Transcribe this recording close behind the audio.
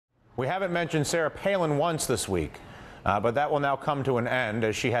We haven't mentioned Sarah Palin once this week, but that will now come to an end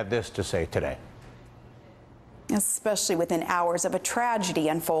as she had this to say today. Especially within hours of a tragedy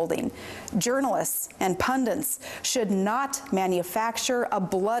unfolding. Journalists and pundits should not manufacture a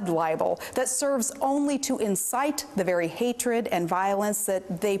blood libel that serves only to incite the very hatred and violence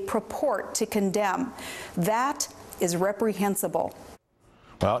that they purport to condemn. That is reprehensible.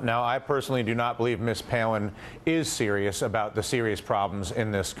 Well, now, I personally do not believe Ms. Palin is serious about the serious problems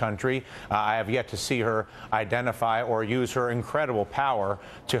in this country. I have yet to see her identify or use her incredible power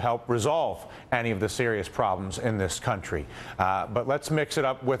to help resolve any of the serious problems in this country. But let's mix it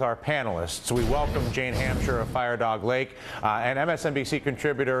up with our panelists. We welcome Jane Hamsher of Fire Dog Lake and MSNBC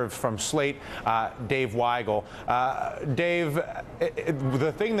contributor from Slate, Dave Weigel. Dave,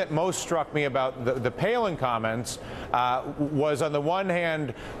 the thing that most struck me about the Palin comments was, on the one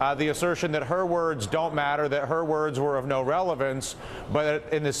hand, the assertion that her words don't matter, that her words were of no relevance, but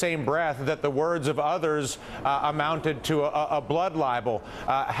in the same breath that the words of others amounted to a blood libel.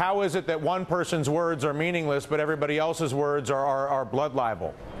 How is it that one person's words are meaningless, but everybody else's words are blood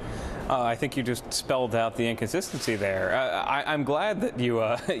libel? I think you just spelled out the inconsistency there. I'm glad that you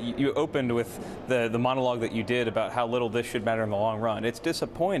you opened with the monologue that you did about how little this should matter in the long run. It's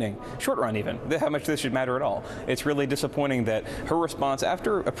disappointing, short run even, how much this should matter at all. It's really disappointing that her response,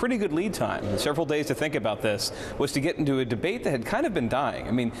 after a pretty good lead time, several days to think about this, was to get into a debate that had kind of been dying.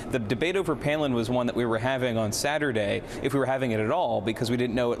 I mean, the debate over Palin was one that we were having on Saturday, if we were having it at all, because we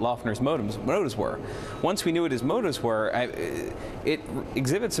didn't know what Loeffner's motives were. Once we knew what his motives were, it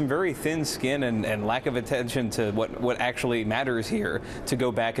exhibits some very thin skin and lack of attention to what actually matters here, to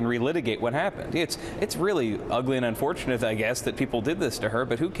go back and relitigate what happened. It's really ugly and unfortunate, I guess, that people did this to her,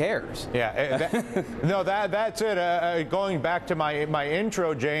 but who cares? Yeah, that's it. Going back to my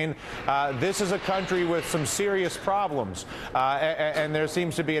intro, Jane, this is a country with some serious problems, and there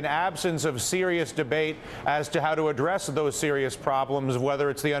seems to be an absence of serious debate as to how to address those serious problems, whether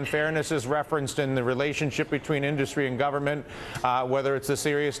it's the unfairness as referenced in the relationship between industry and government, whether it's the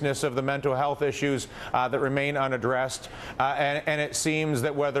seriousness of the mental health issues that remain unaddressed, and it seems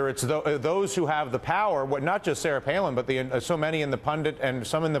that whether it's those who have the power, not just Sarah Palin, but so many in the pundit and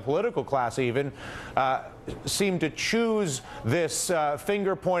some in the political class even, seem to choose this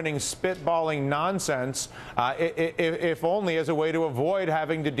finger-pointing, spitballing nonsense, if only as a way to avoid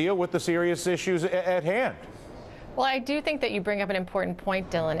having to deal with the serious issues at hand. Well, I do think that you bring up an important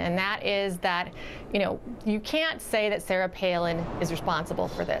point, Dylan, and that is that, you can't say that Sarah Palin is responsible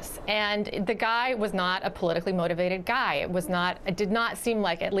for this. And the guy was not a politically motivated guy. It did not seem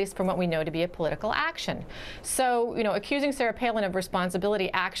like, at least from what we know, to be a political action. So, accusing Sarah Palin of responsibility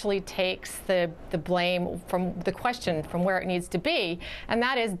actually takes the blame from the question from where it needs to be, and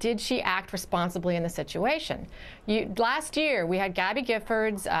that is, did she act responsibly in the situation? Last year, we had Gabby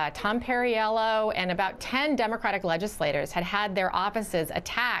Giffords, Tom Perriello, and about 10 Democratic legislators had their offices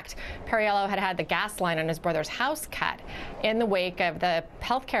attacked. Perriello had the gas line on his brother's house cut in the wake of the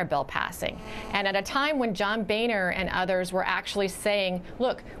health care bill passing. And at a time when John Boehner and others were actually saying,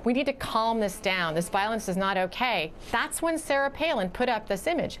 look, we need to calm this down, this violence is not okay, that's when Sarah Palin put up this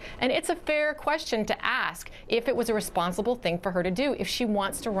image. And it's a fair question to ask if it was a responsible thing for her to do if she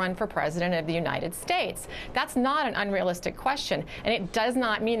wants to run for president of the United States. That's not an unrealistic question, and it does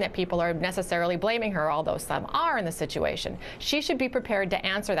not mean that people are necessarily blaming her, although some are in the situation. She should be prepared to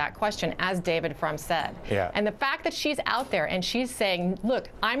answer that question, as David Frum said. Yeah. And the fact that she's out there and she's saying, look,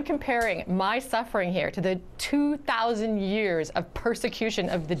 I'm comparing my suffering here to the 2,000 years of persecution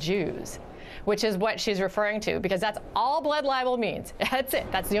of the Jews, which is what she's referring to, because that's all blood libel means. That's it.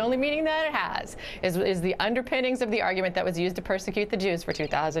 That's the only meaning that it has, is the underpinnings of the argument that was used to persecute the Jews for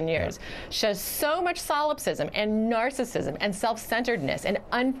 2,000 years. Shows so much solipsism and narcissism and self-centeredness and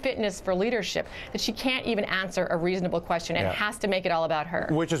unfitness for leadership that she can't even answer a reasonable question and has to make it all about her.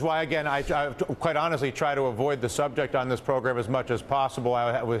 Which is why, again, I quite honestly try to avoid the subject on this program as much as possible.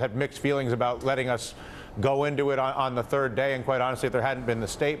 I had mixed feelings about letting us go into it on the third day, and quite honestly, if there hadn't been the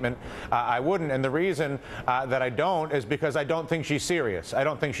statement, I wouldn't. And the reason that I don't is because I don't think she's serious. I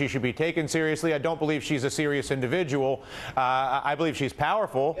don't think she should be taken seriously. I don't believe she's a serious individual. I believe she's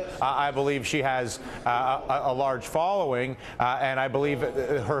powerful. I believe she has a large following, and I believe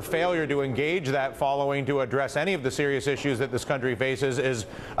her failure to engage that following to address any of the serious issues that this country faces is,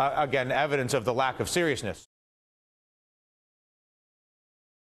 again, evidence of the lack of seriousness.